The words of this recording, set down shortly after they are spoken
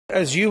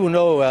As you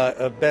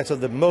know better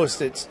than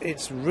most,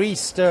 it's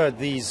re-stirred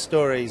these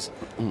stories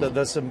that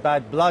there's some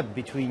bad blood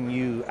between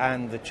you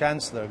and the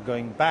Chancellor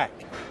going back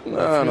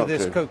through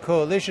this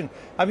coalition.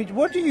 I mean,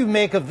 what do you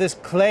make of this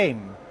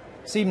claim?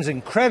 Seems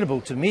incredible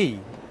to me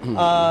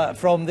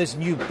from this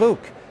new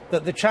book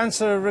that the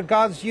Chancellor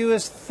regards you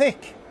as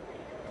thick.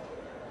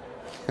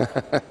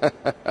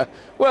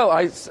 Well,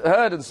 I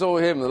heard and saw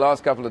him the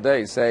last couple of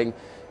days saying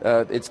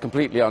it's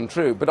completely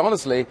untrue. But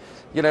honestly,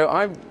 you know,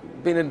 I've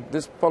been in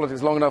this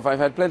politics long enough. I've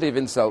had plenty of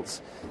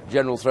insults,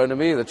 general, thrown at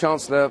me. The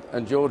Chancellor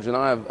and George and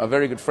I are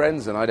very good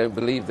friends, and I don't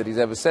believe that he's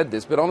ever said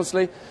this. But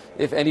honestly,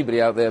 if anybody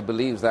out there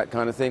believes that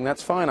kind of thing,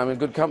 that's fine. I'm in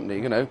good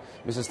company, you know.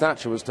 Mrs.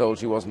 Thatcher was told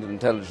she wasn't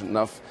intelligent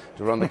enough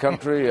to run the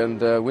country,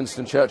 and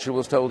Winston Churchill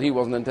was told he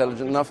wasn't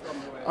intelligent enough.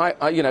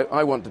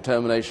 I want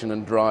determination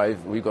and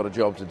drive. We've got a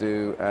job to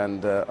do,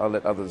 and I'll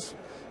let others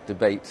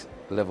debate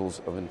levels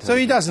of intelligence. So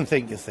he doesn't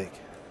think you're thick?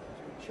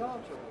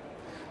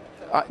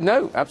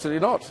 No, absolutely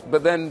not.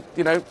 But then,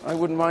 you know, I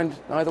wouldn't mind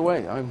either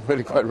way. I'm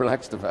really quite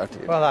relaxed about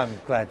it. Well, I'm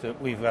glad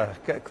that we've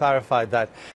clarified that.